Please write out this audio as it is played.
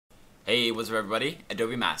Hey, what's up everybody?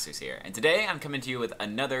 Adobe Masters here, and today I'm coming to you with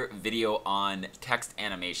another video on text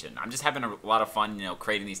animation. I'm just having a lot of fun,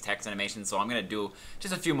 creating these text animations, so I'm going to do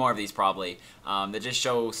just a few more of these probably that just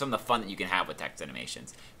show some of the fun that you can have with text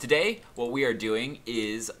animations. Today, what we are doing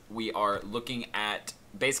is we are looking at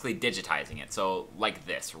basically digitizing it, so like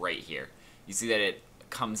this right here. You see that it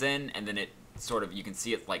comes in, and then it sort of, you can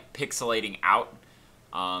see it like pixelating out.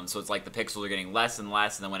 So it's like the pixels are getting less and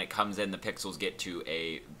less, and then when it comes in, the pixels get to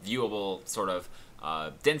a viewable sort of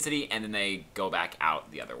density, and then they go back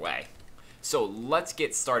out the other way. So let's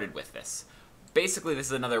get started with this. Basically, this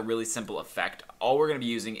is another really simple effect. All we're going to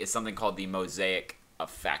be using is something called the mosaic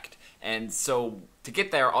effect. And so to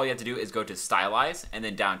get there, all you have to do is go to Stylize, and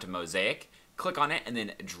then down to Mosaic. Click on it, and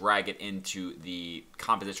then drag it into the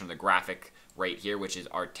composition of the graphic right here, which is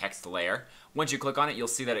our text layer. Once you click on it, you'll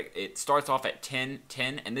see that it starts off at 10,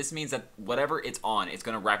 10, and this means that whatever it's on, it's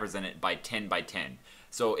going to represent it by 10 by 10.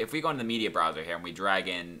 So if we go into the media browser here and we drag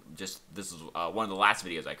in, this is one of the last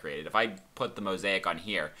videos I created. If I put the mosaic on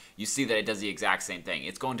here, you see that it does the exact same thing.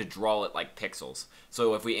 It's going to draw it like pixels.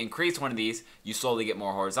 So if we increase one of these, you slowly get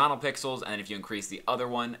more horizontal pixels, and if you increase the other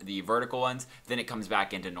one, the vertical ones, then it comes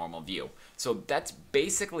back into normal view. So that's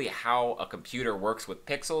basically how a computer works with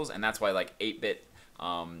pixels, and that's why like 8-bit,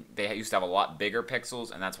 they used to have a lot bigger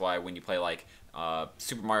pixels, and that's why when you play like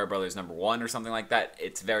Super Mario Brothers #1 or something like that,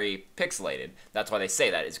 it's very pixelated. That's why they say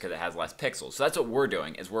that, is because it has less pixels. So that's what we're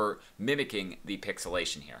doing, is we're mimicking the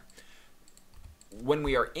pixelation here. When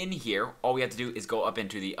we are in here, all we have to do is go up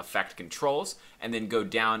into the effect controls and then go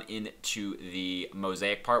down into the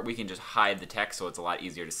mosaic part. We can just hide the text, so it's a lot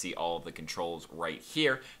easier to see all of the controls right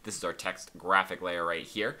here. This is our text graphic layer right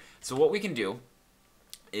here. So what we can do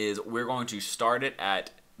is we're going to start it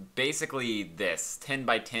at basically this 10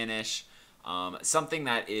 by 10-ish, something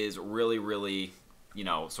that is really,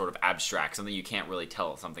 sort of abstract, something you can't really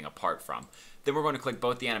tell something apart from. Then we're going to click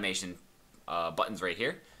both the animation buttons right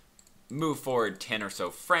here, move forward 10 or so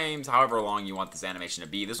frames, however long you want this animation to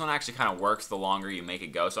be. This one actually kind of works the longer you make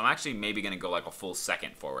it go, so I'm actually maybe going to go like a full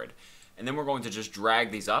second forward. And then we're going to just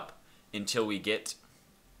drag these up until we get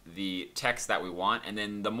the text that we want, and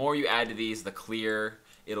then the more you add to these, the clearer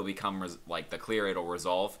it'll become, the clearer it'll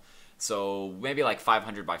resolve. So maybe like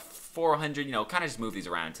 500 by 400, kind of just move these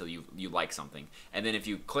around until you like something. And then if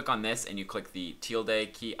you click on this and you click the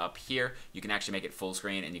tilde key up here, you can actually make it full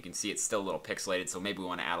screen, and you can see it's still a little pixelated, so maybe we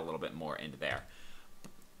want to add a little bit more into there.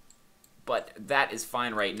 But that is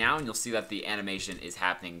fine right now, and you'll see that the animation is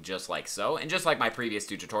happening just like so. And just like my previous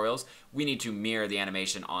two tutorials, we need to mirror the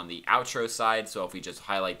animation on the outro side. So if we just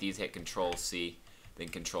highlight these, hit Control-C, then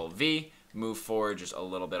Control-V, move forward just a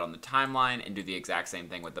little bit on the timeline, and do the exact same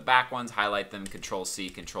thing with the back ones. Highlight them, Control-C,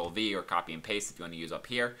 Control-V, or copy and paste if you want to use up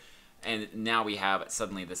here. And now we have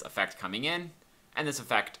suddenly this effect coming in, and this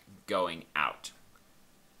effect going out.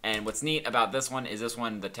 And what's neat about this one is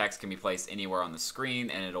the text can be placed anywhere on the screen,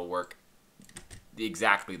 and it'll work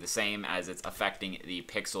exactly the same, as it's affecting the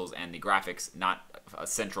pixels and the graphics, not a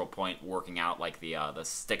central point working out like the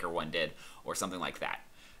sticker one did, or something like that.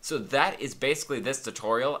 So that is basically this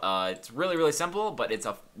tutorial. It's really simple, but it's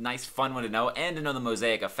a nice fun one to know, and to know the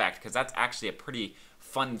mosaic effect, because that's actually a pretty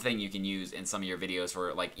fun thing you can use in some of your videos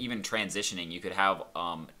for like even transitioning. You could have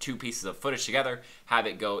two pieces of footage together, have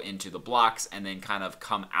it go into the blocks, and then kind of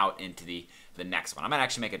come out into the next one. I might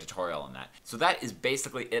actually make a tutorial on that. So that is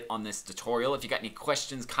basically it on this tutorial. If you got any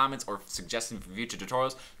questions, comments, or suggestions for future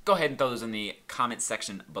tutorials, go ahead and throw those in the comment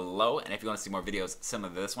section below. And if you want to see more videos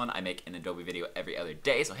similar to this one, I make an Adobe video every other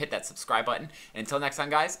day, so hit that subscribe button. And until next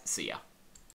time, guys, see ya.